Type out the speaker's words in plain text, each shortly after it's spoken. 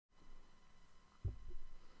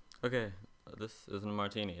Okay, this isn't a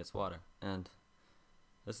martini, it's water. And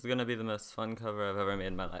this is gonna be the most fun cover I've ever made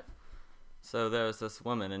in my life. So there was this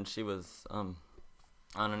woman, and she was, on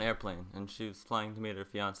an airplane, and she was flying to meet her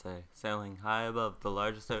fiancé, sailing high above the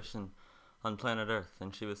largest ocean on planet Earth,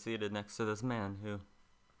 and she was seated next to this man who,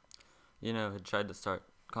 had tried to start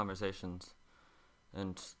conversations,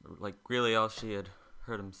 and, really all she had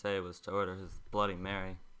heard him say was to order his Bloody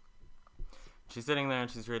Mary. She's sitting there and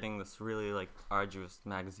she's reading this really, arduous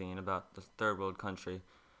magazine about this third world country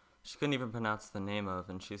she couldn't even pronounce the name of,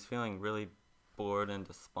 and she's feeling really bored and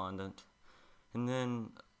despondent. And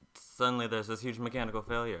then suddenly there's this huge mechanical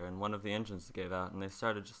failure, and one of the engines gave out, and they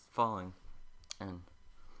started just falling. And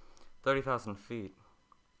 30,000 feet.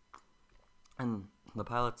 And the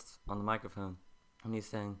pilot's on the microphone, and he's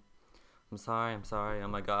saying, I'm sorry, oh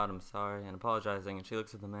my God, I'm sorry, and apologizing. And she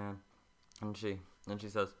looks at the man, and she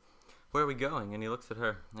says, where are we going? And he looks at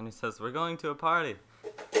her, and he says, we're going to a party.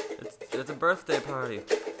 It's a birthday party.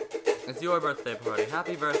 It's your birthday party.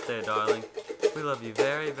 Happy birthday, darling. We love you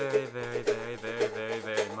very, very, very, very, very, very,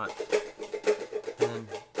 very much. And then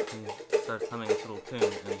he starts humming this little tune,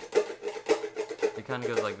 and it kind of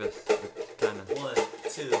goes like this. It's kind of 1,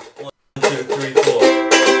 2, 1, 2, 3, 4.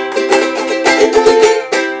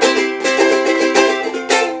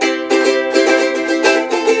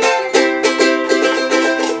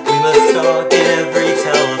 Talk in every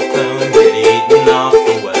telephone, get eaten off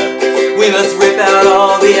the web. We must rip out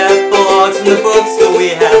all the epilogues from the books that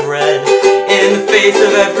we have read. In the face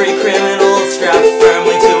of every criminal strapped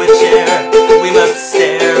firmly to a chair, we must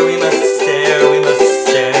stare, we must stare, we must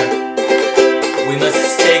stare. We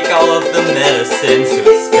must take all of the medicine too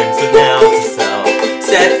expensive now to sell.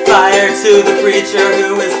 Set fire to the preacher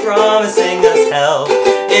who is promising us hell.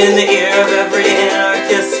 In the ear of every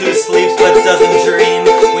anarchist who sleeps but doesn't dream,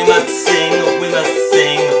 we must sing, we must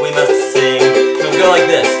sing, we must sing. It'll go like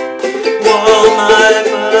this. While my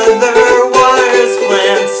mother waters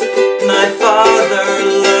plants, my father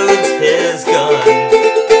loads his gun.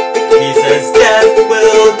 He says death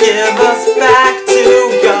will give us back to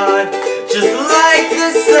God, just like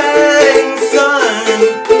the setting sun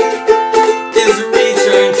is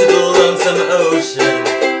returned to the lonesome ocean.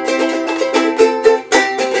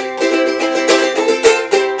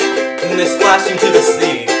 And they splashed into the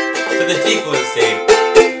sea, to the deep blue sea,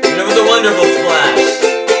 and it was a wonderful splash.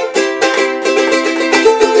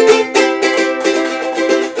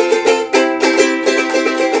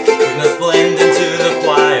 We must blend into the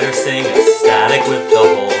choir, sing ecstatic with the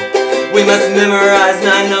whole. We must memorize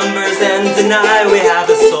 9 numbers and deny we have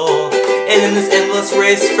a soul. And in this endless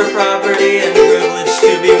race for property and privilege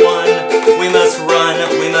to be won, we must run,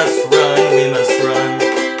 we must run, we must run.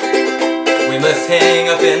 We must hang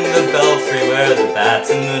up in the belfry where the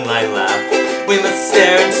bats and moonlight laugh. We must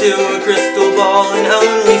stare into a crystal ball and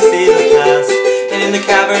only see the past. And in the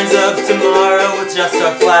caverns of tomorrow, with just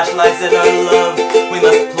our flashlights and our love, we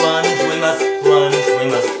must plunge, we must plunge,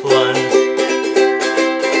 we must plunge.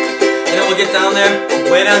 And then we'll get down there,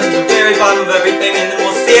 way down to the very bottom of everything, and then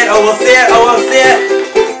we'll see it, oh we'll see it, oh we'll see it.